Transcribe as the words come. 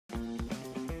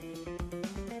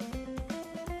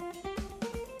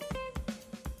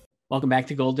Welcome back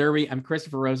to Gold Derby. I'm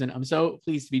Christopher Rosen. I'm so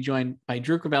pleased to be joined by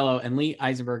Drew Crevello and Lee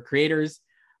Eisenberg, creators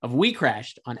of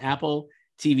WeCrashed on Apple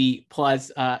TV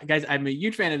Plus. Guys, I'm a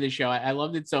huge fan of this show. I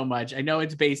loved it so much. I know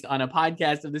it's based on a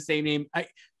podcast of the same name.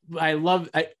 I love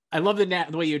the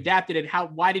way you adapted it.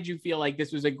 Why did you feel like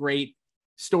this was a great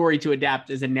story to adapt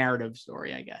as a narrative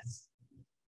story, I guess?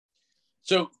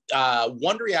 So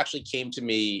Wondery actually came to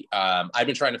me. I've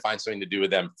been trying to find something to do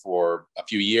with them for a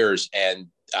few years, and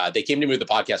they came to me with the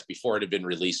podcast before it had been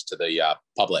released to the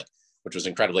public, which was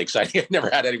incredibly exciting. I've never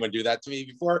had anyone do that to me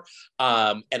before,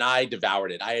 and I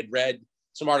devoured it. I had read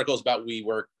some articles about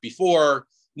WeWork before,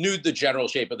 knew the general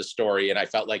shape of the story, and I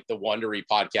felt like the Wondery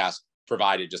podcast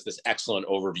provided just this excellent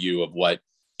overview of what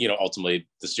ultimately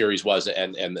the series was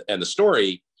and the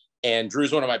story. And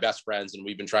Drew's one of my best friends, and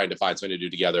we've been trying to find something to do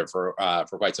together for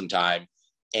quite some time.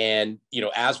 And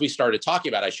as we started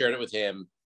talking about it, I shared it with him.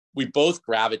 We both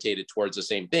gravitated towards the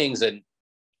same things, and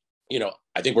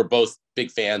I think we're both big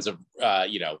fans of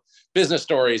business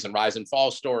stories and rise and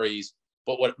fall stories.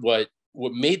 But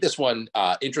what made this one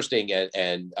interesting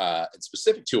and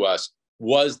specific to us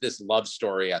was this love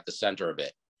story at the center of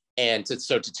it. And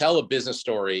to tell a business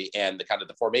story and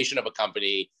the formation of a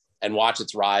company and watch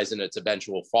its rise and its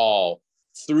eventual fall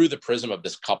through the prism of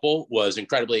this couple was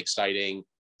incredibly exciting,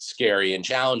 scary, and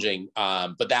challenging.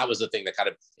 But that was the thing that kind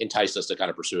of enticed us to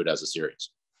kind of pursue it as a series.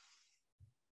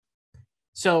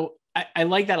 So I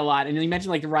like that a lot. And you mentioned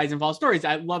like the rise and fall stories.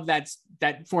 I love that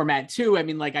format too. I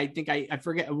mean, like, I think I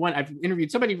forget one, I've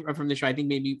interviewed somebody from the show, I think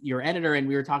maybe your editor, and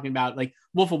we were talking about like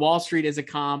Wolf of Wall Street as a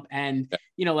comp and,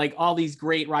 like all these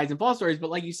great rise and fall stories. But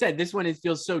like you said, this one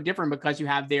feels so different because you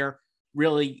have their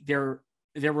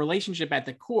relationship at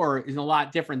the core is a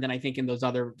lot different than I think in those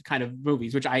other kind of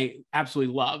movies, which I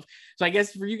absolutely love. So I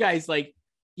guess for you guys, like,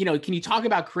 can you talk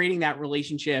about creating that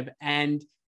relationship and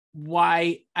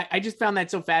why? I just found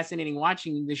that so fascinating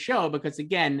watching the show, because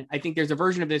again, I think there's a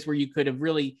version of this where you could have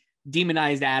really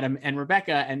demonized Adam and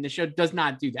Rebecca, and the show does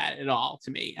not do that at all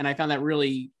to me. And I found that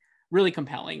really, really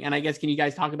compelling. And I guess, can you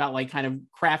guys talk about like kind of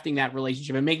crafting that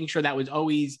relationship and making sure that was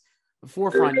always the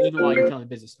forefront, even while you're telling the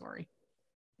business story?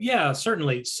 Yeah,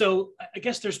 certainly. So I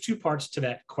guess there's two parts to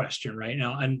that question right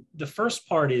now. And the first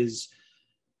part is,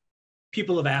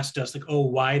 people have asked us like, oh,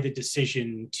 why the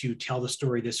decision to tell the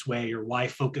story this way, or why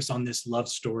focus on this love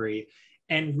story?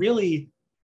 And really,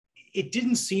 it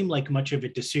didn't seem like much of a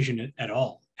decision at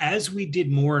all. As we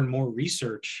did more and more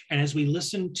research, and as we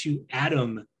listened to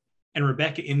Adam and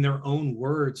Rebecca in their own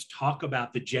words talk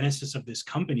about the genesis of this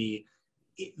company,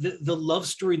 the love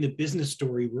story and the business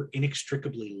story were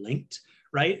inextricably linked.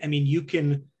 Right? I mean,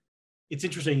 it's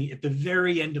interesting, at the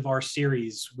very end of our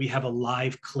series, we have a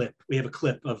live clip. We have a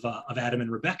clip of Adam and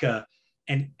Rebecca,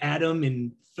 and Adam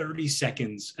in 30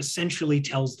 seconds essentially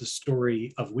tells the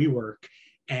story of WeWork,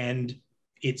 and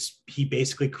he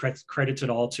basically credits it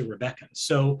all to Rebecca.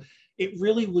 So it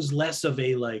really was less of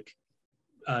a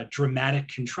dramatic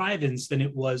contrivance than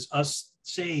it was us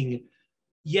saying,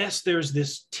 yes, there's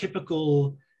this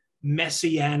typical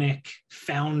messianic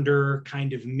founder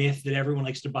kind of myth that everyone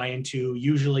likes to buy into.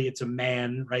 Usually it's a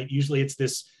man, right? Usually it's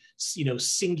this,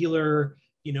 singular,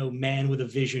 man with a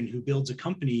vision who builds a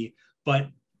company, but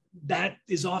that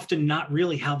is often not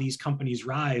really how these companies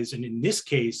rise. And in this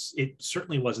case, it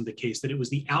certainly wasn't the case, that it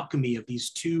was the alchemy of these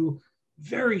two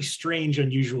very strange,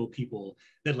 unusual people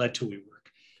that led to WeWork.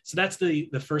 So that's the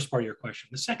first part of your question.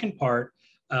 The second part,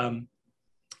 and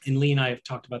Lee and I have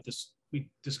talked about this, we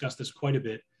discussed this quite a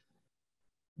bit.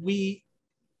 We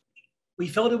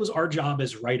felt it was our job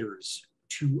as writers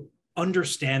to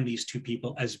understand these two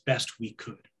people as best we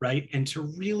could, right? And to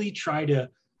really try to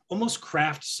almost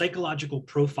craft psychological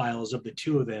profiles of the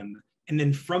two of them. And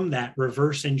then from that,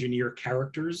 reverse engineer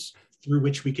characters through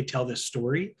which we could tell this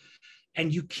story.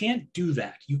 And you can't do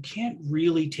that. You can't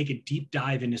really take a deep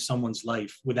dive into someone's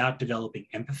life without developing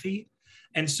empathy.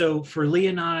 And so for Lee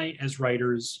and I as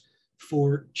writers,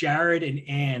 for Jared and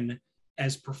Anne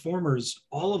as performers,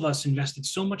 all of us invested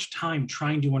so much time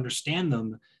trying to understand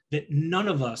them that none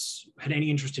of us had any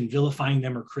interest in vilifying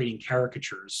them or creating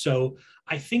caricatures. So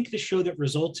I think the show that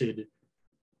resulted,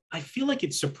 I feel like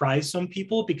it surprised some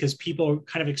people, because people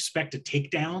kind of expect a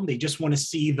takedown. They just want to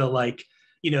see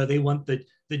they want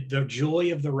the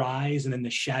joy of the rise and then the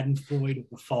schadenfreude of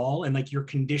the fall. And you're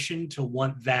conditioned to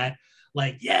want that,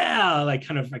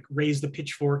 kind of raise the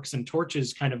pitchforks and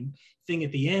torches kind of thing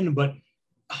at the end. But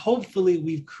hopefully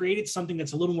we've created something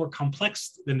that's a little more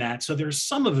complex than that. So there's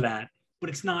some of that, but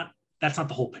that's not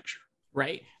the whole picture.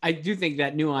 Right. I do think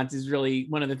that nuance is really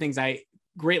one of the things I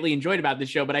greatly enjoyed about this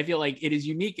show, but I feel like it is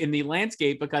unique in the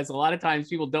landscape because a lot of times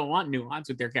people don't want nuance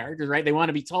with their characters, right? They want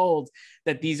to be told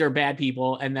that these are bad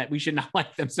people and that we should not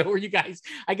like them. So were you guys,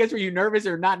 I guess, were you nervous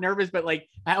or not nervous, but like,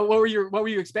 what were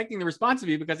you expecting the response to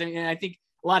be? Because I mean, I think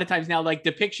a lot of times now, like,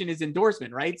 depiction is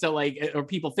endorsement, right? So like, or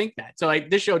people think that. So like,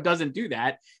 this show doesn't do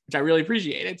that, which I really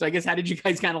appreciate it. So I guess, how did you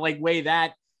guys kind of like weigh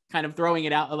that, kind of throwing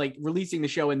it out, like releasing the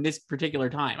show in this particular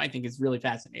time? I think is really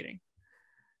fascinating.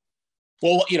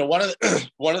 Well, you know, one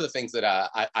of the things that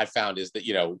I found is that,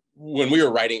 you know, when we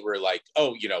were writing, we were like,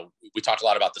 oh, you know, we talked a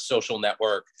lot about The Social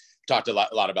Network, talked a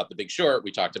lot about The Big Short,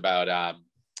 we talked about,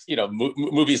 you know,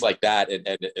 movies like that,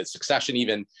 and Succession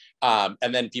even,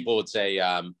 and then people would say,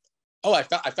 oh, I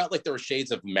felt like there were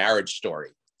shades of Marriage Story.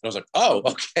 And I was like, oh,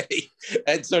 okay.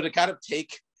 And so to kind of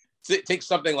take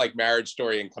something like Marriage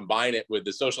Story and combine it with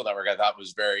The Social Network, I thought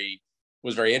was very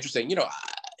interesting. You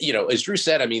know, as Drew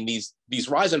said, I mean, these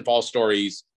rise and fall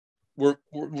stories,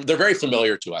 they're very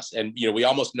familiar to us, and you know, we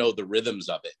almost know the rhythms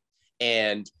of it.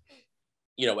 And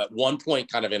you know, at one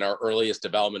point, kind of in our earliest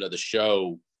development of the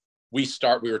show, we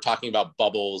were talking about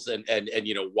bubbles and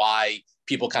you know, why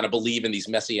people kind of believe in these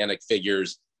messianic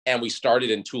figures. And we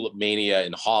started in Tulip Mania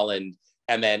in Holland,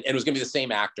 and it was going to be the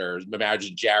same actor.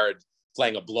 Imagine Jared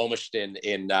playing a Blomstein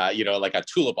in you know, like a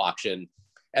tulip auction,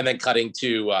 and then cutting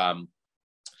to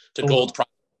gold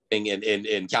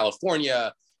in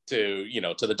California, to, you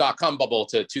know, to the dot-com bubble,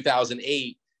 to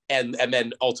 2008, and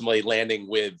then ultimately landing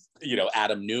with, you know,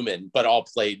 Adam Newman, but all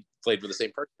played with the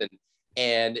same person.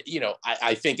 And you know,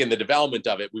 I think in the development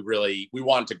of it, we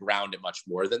wanted to ground it much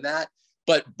more than that.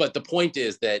 But the point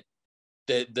is that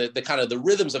the kind of the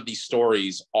rhythms of these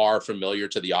stories are familiar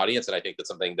to the audience, and I think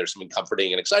that's there's something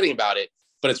comforting and exciting about it.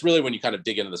 But it's really when you kind of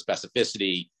dig into the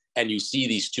specificity and you see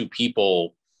these two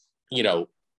people, you know,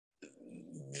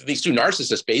 these two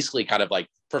narcissists basically kind of like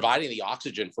providing the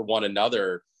oxygen for one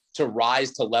another to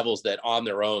rise to levels that on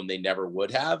their own they never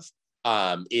would have,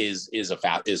 is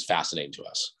fascinating to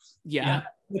us. Yeah.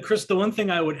 Chris, the one thing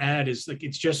I would add is, like,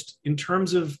 it's just in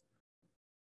terms of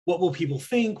what will people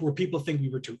think? Will people think we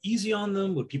were too easy on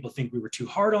them? Would people think we were too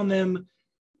hard on them?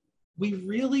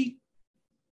 We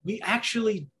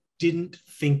actually didn't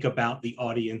think about the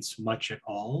audience much at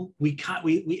all.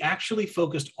 We actually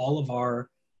focused all of our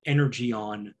energy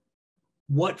on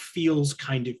what feels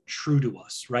kind of true to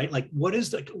us, right? Like, what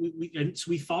is the, and so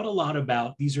we thought a lot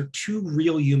about, these are two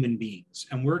real human beings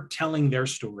and we're telling their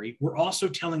story. We're also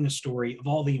telling the story of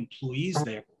all the employees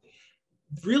there.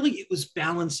 Really, it was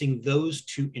balancing those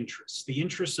two interests, the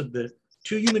interests of the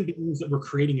two human beings that we're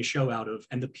creating a show out of,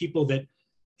 and the people that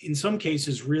in some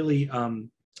cases really,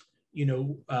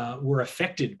 were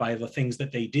affected by the things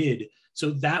that they did.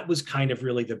 So that was kind of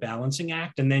really the balancing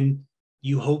act. And then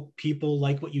you hope people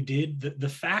like what you did. The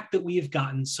fact that we have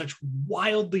gotten such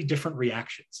wildly different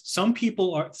reactions. Some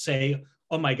people say,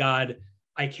 oh my God,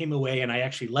 I came away and I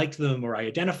actually liked them, or I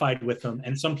identified with them.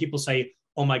 And some people say,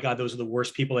 oh my God, those are the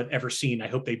worst people I've ever seen. I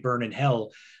hope they burn in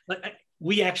hell.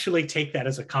 We actually take that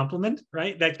as a compliment,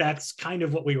 right? That's kind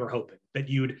of what we were hoping, that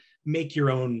you'd make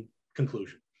your own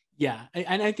conclusion. Yeah.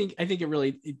 And I think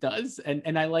it does.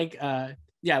 And I like, I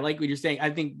like what you're saying.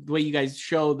 I think the way you guys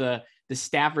show the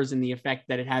staffers and the effect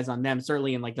that it has on them,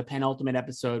 certainly in like the penultimate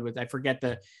episode with, I forget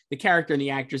the character and the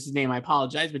actress's name, I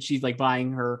apologize, but she's like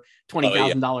buying her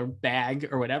 $20,000 bag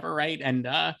or whatever, right? And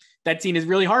that scene is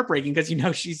really heartbreaking because, you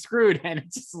know, she's screwed, and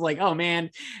it's just like, oh man.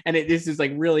 And this is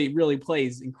like really, really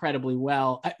plays incredibly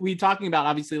well. We talking about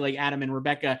obviously like Adam and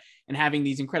Rebecca and having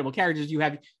these incredible characters. You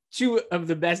have two of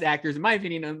the best actors, in my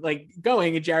opinion, like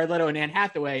going, Jared Leto and Anne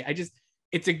Hathaway.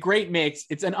 It's a great mix.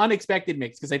 It's an unexpected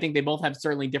mix because I think they both have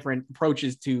certainly different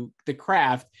approaches to the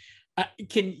craft.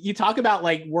 Can you talk about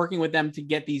like working with them to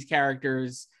get these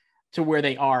characters to where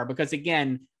they are? Because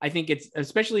again, I think it's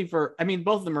especially both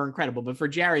of them are incredible, but for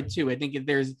Jared too, I think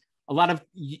there's a lot of,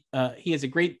 he has a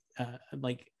great,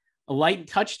 like a light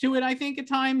touch to it, I think at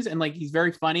times. And like, he's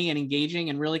very funny and engaging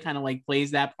and really kind of like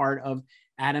plays that part of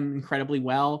Adam incredibly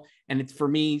well. And it's, for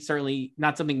me, certainly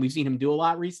not something we've seen him do a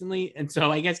lot recently. And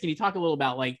so I guess, can you talk a little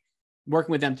about like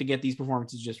working with them to get these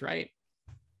performances just right?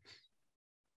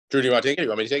 Drew, do you want to take it? You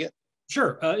want me to take it?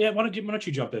 Sure. Why don't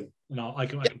you jump in, and I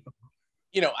can.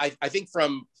 You know, I think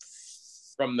from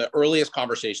the earliest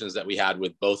conversations that we had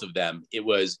with both of them, it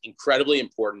was incredibly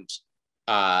important.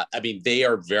 They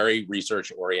are very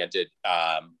research oriented,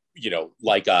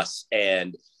 like us.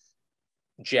 And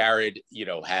Jared,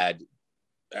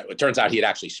 it turns out he had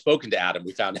actually spoken to Adam.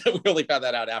 We only found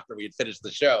that out after we had finished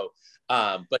the show.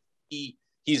 But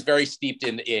he's very steeped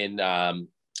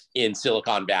in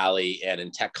Silicon Valley and in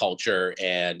tech culture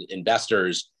and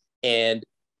investors. And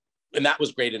and that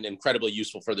was great and incredibly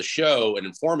useful for the show and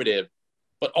informative.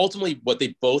 But ultimately, what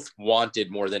they both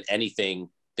wanted more than anything,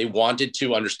 they wanted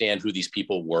to understand who these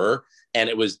people were. And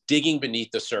it was digging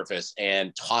beneath the surface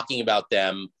and talking about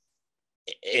them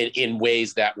in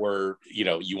ways that were, you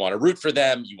know, you want to root for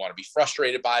them, you want to be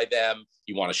frustrated by them,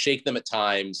 you want to shake them at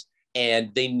times.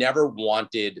 And they never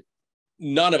wanted,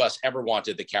 none of us ever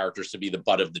wanted the characters to be the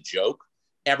butt of the joke.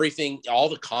 Everything, all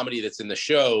the comedy that's in the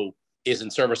show is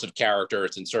in service of character,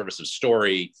 it's in service of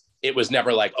story. It was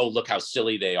never like, oh, look how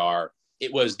silly they are.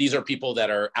 It was, these are people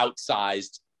that are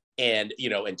outsized and, you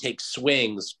know, and take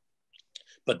swings.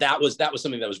 But that was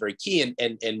something that was very key.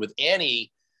 And with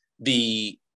Annie,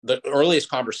 the earliest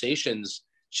conversations,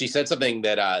 she said something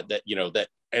that you know, that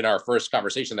in our first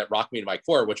conversation that rocked me to my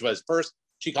core, which was, first,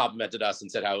 she complimented us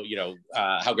and said how, you know,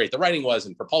 how great the writing was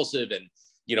and propulsive, and,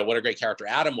 you know, what a great character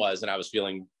Adam was. And I was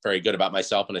feeling very good about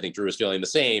myself. And I think Drew was feeling the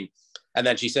same. And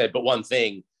then she said, but one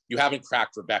thing, you haven't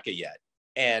cracked Rebecca yet.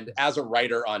 And as a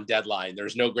writer on deadline,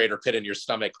 there's no greater pit in your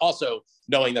stomach. Also,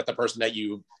 knowing that the person that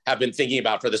you have been thinking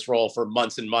about for this role for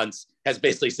months and months has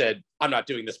basically said, I'm not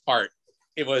doing this part.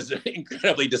 It was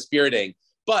incredibly dispiriting.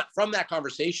 But from that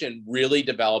conversation really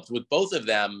developed with both of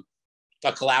them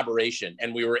a collaboration.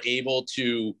 And we were able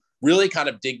to really kind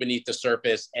of dig beneath the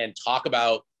surface and talk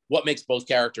about what makes both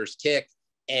characters tick.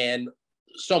 And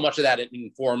so much of that, it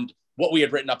informed what we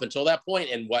had written up until that point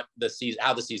and what the season,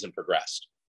 how the season progressed.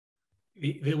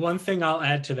 The one thing I'll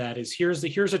add to that is here's a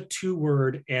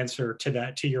 2-word answer to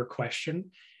that, to your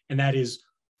question. And that is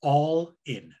all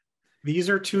in. These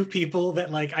are two people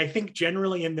that, like, I think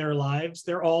generally in their lives,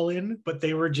 they're all in, but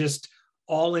they were just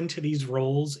all into these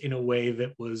roles in a way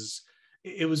that was,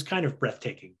 it was kind of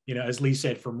breathtaking. You know, as Lee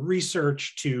said, from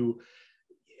research to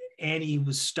Annie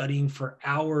was studying for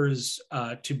hours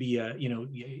to be a,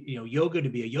 yoga, to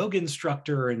be a yoga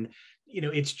instructor. And, you know,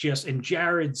 it's just, and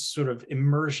Jared's sort of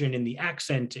immersion in the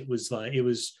accent, it was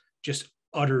just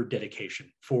utter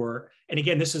dedication for, and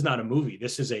again, this is not a movie,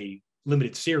 this is a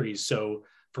limited series. So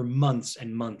for months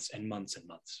and months and months and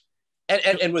months.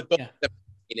 And with both of them,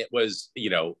 it was, you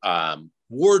know,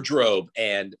 wardrobe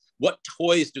and what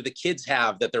toys do the kids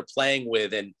have that they're playing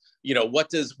with, and, you know, what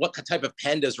type of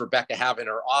pen does Rebecca have in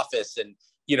her office? And,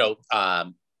 you know,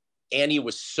 Annie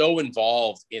was so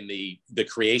involved in the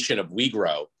creation of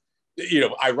WeGrow, you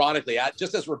know, ironically,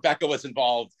 just as Rebecca was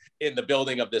involved in the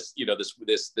building of this, you know,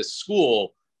 this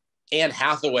school, Anne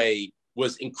Hathaway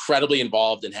was incredibly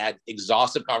involved and had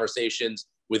exhaustive conversations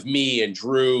with me and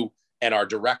Drew and our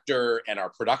director and our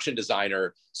production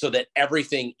designer, so that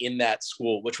everything in that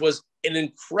school, which was an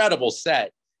incredible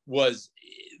set,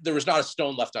 there was not a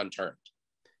stone left unturned.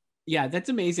 Yeah, that's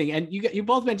amazing. And you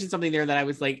both mentioned something there that I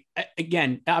was like,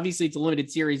 again, obviously it's a limited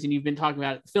series and you've been talking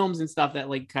about films and stuff that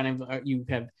like kind of you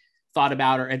have thought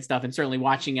about and stuff, and certainly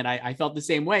watching it, I felt the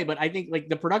same way. But I think like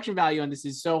the production value on this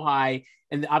is so high,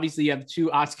 and obviously you have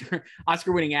 2 Oscar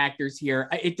winning actors here.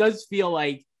 It does feel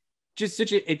like just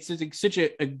such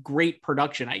a great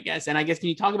production, I guess. And I guess, can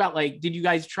you talk about, like, did you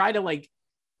guys try to, like,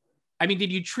 I mean,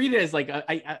 did you treat it as like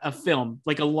a film,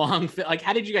 like a long film? Like,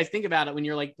 how did you guys think about it when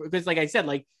you're like, because like I said,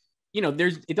 like, you know,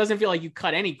 it doesn't feel like you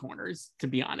cut any corners, to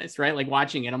be honest, right? Like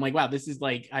watching it, I'm like, wow, this is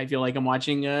like, I feel like I'm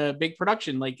watching a big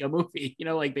production, like a movie, you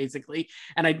know, like basically.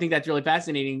 And I think that's really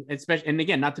fascinating, especially, and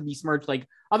again, not to besmirch like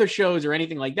other shows or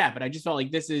anything like that, but I just felt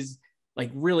like this is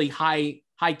like really high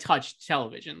touch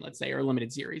television, let's say, or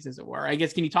limited series, as it were. I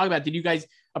guess, can you talk about, did you guys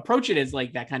approach it as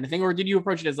like that kind of thing, or did you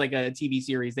approach it as like a TV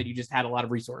series that you just had a lot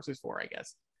of resources for, I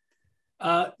guess?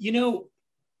 You know,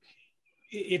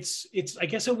 it's I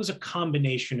guess it was a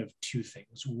combination of 2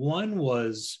 things. One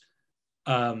was,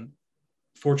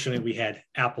 fortunately, we had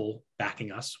Apple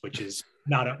backing us, which is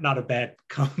not a bad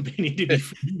company to be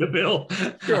footing the bill.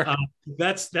 Sure.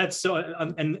 That's so,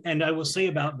 and I will say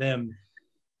about them,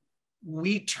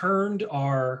 we turned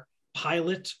our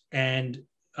pilot and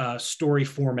story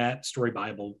format, story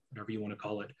Bible, whatever you want to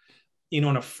call it, in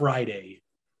on a Friday.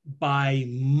 By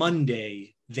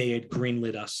Monday, they had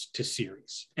greenlit us to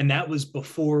series. And that was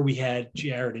before we had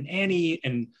Jared and Annie.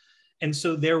 And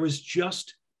so there was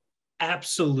just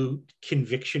absolute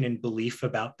conviction and belief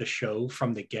about the show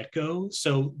from the get-go.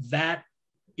 So that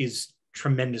is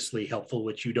tremendously helpful,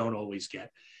 which you don't always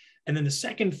get. And then the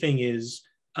second thing is,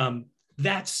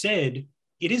 that said,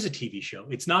 it is a TV show.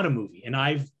 It's not a movie. And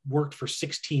I've worked for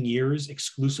 16 years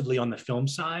exclusively on the film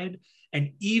side.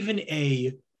 And even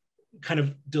a kind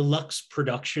of deluxe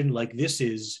production like this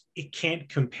it can't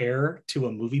compare to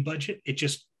a movie budget. It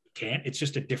just can't. It's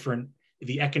just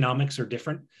the economics are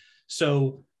different.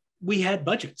 So we had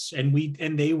budgets, and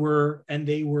they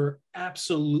were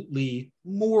absolutely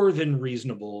more than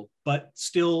reasonable, but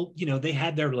still, they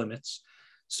had their limits.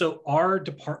 So our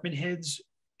department heads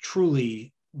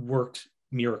truly worked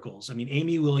miracles. I mean,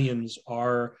 Amy Williams,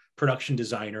 our production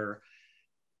designer,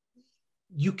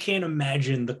 you can't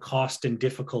imagine the cost and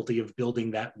difficulty of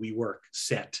building that WeWork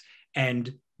set.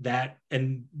 And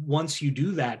once you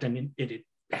do that, and it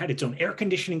had its own air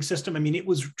conditioning system. I mean, it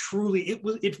was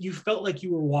if you felt like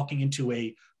you were walking into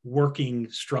a working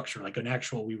structure, like an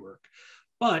actual WeWork,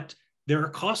 but there are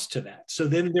costs to that. So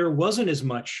then there wasn't as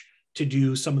much to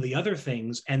do some of the other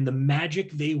things. And the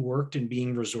magic they worked in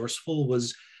being resourceful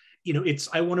was,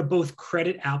 I want to both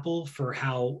credit Apple for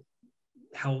how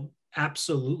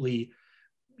absolutely,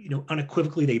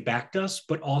 unequivocally they backed us,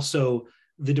 but also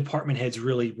the department heads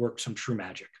really worked some true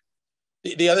magic.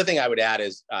 The other thing I would add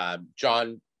is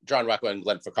John Rucka and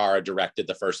Glenn Ficarra directed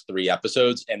the first 3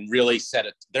 episodes and really set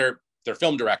it. They're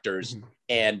film directors,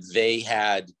 and they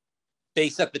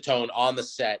set the tone on the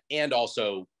set and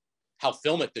also how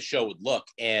filmic the show would look.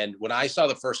 And when I saw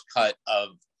the first cut of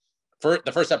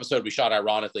the first episode we shot,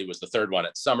 ironically, was the 3rd one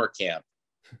at summer camp,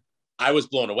 I was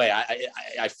blown away.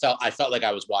 I felt like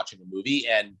I was watching a movie,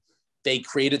 and they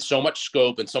created so much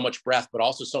scope and so much breadth, but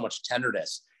also so much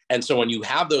tenderness. And so when you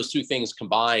have those 2 things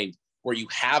combined, where you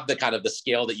have the kind of the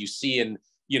scale that you see in,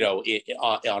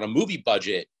 on a movie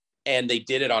budget, and they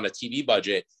did it on a TV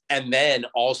budget, and then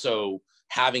also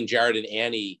having Jared and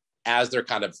Annie as they're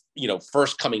kind of,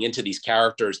 first coming into these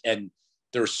characters. And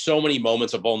there's so many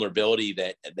moments of vulnerability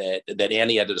that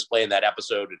Annie had to display in that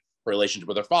episode, her relationship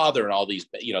with her father and all these,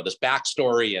 this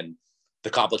backstory and the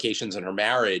complications in her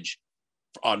marriage.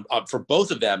 For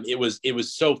both of them, it was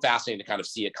so fascinating to kind of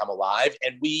see it come alive.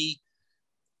 And we,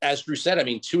 as Drew said, I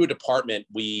mean, to a department,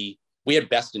 we had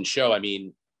best in show. I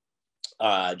mean,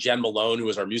 Jen Malone, who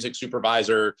was our music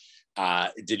supervisor,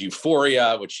 did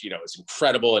Euphoria, which, is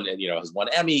incredible, and has won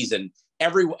Emmys. And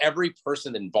every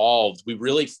person involved, we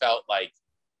really felt like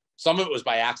some of it was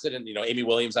by accident. Amy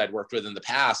Williams I'd worked with in the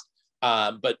past,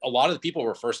 but a lot of the people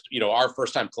were our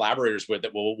first time collaborators with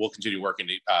that we'll continue working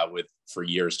with for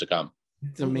years to come.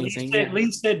 It's amazing.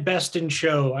 Lee said best in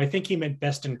show. I think he meant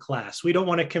best in class. We don't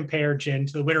want to compare Jen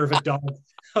to the winner of a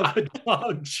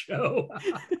dog show.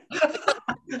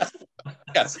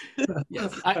 Yes.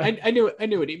 I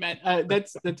knew what he meant.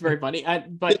 That's very funny.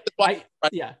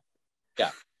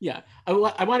 Yeah.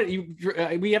 I wanted you.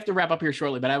 We have to wrap up here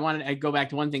shortly, but I go back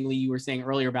to one thing, Lee, you were saying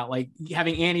earlier about like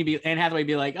having Anne Hathaway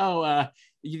be like, "Oh,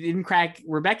 you didn't crack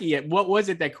Rebecca yet." What was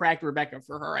it that cracked Rebecca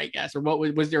for her, I guess, or what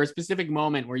was there a specific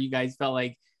moment where you guys felt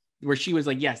like where she was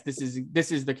like, "Yes, this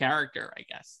is the character," I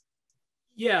guess.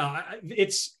 Yeah,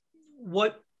 it's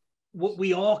what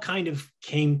we all kind of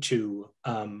came to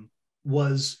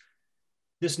was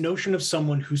this notion of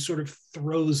someone who sort of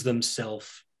throws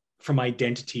themselves from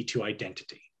identity to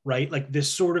identity, right? Like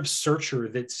this sort of searcher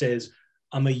that says,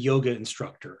 I'm a yoga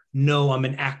instructor. No, I'm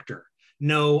an actor.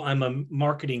 No, I'm a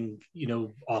marketing,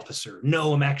 officer.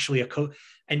 No, I'm actually a coach.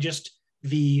 And just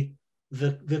the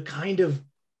kind of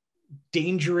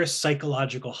dangerous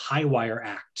psychological high wire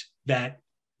act that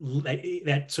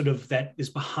is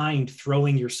behind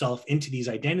throwing yourself into these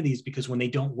identities, because when they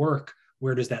don't work,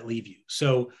 where does that leave you?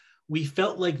 So we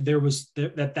felt like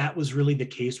that was really the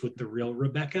case with the real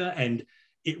Rebecca, and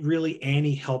it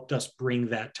Annie helped us bring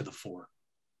that to the fore.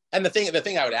 And the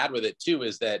thing I would add with it too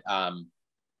is that,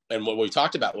 and what we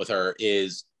talked about with her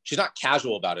is she's not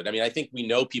casual about it. I mean, I think we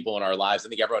know people in our lives. I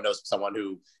think everyone knows someone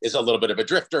who is a little bit of a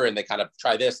drifter, and they kind of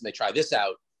try this and they try this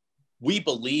out. We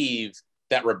believe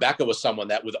that Rebecca was someone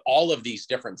that with all of these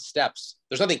different steps,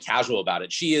 there's nothing casual about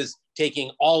it. She is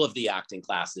taking all of the acting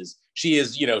classes. She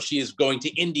is going to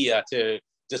India to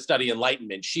study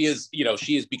enlightenment. She is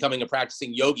becoming a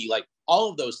practicing yogi. Like all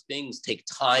of those things take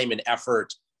time and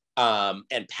effort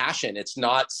and passion. It's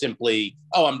not simply,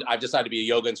 I've decided to be a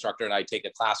yoga instructor and I take a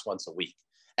class once a week.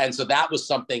 And so that was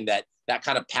something that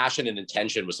kind of passion and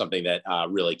intention was something that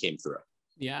really came through.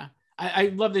 Yeah.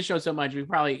 I love this show so much. We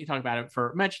probably talk about it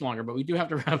for much longer, but we do have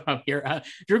to wrap up here.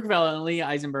 Drew Crevello and Lee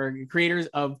Eisenberg, creators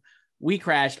of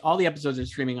WeCrashed. All the episodes are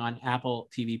streaming on Apple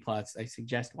TV Plus. I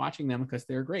suggest watching them because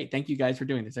they're great. Thank you guys for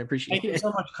doing this. I appreciate it. Thank you so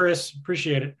much, Chris.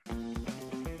 Appreciate it.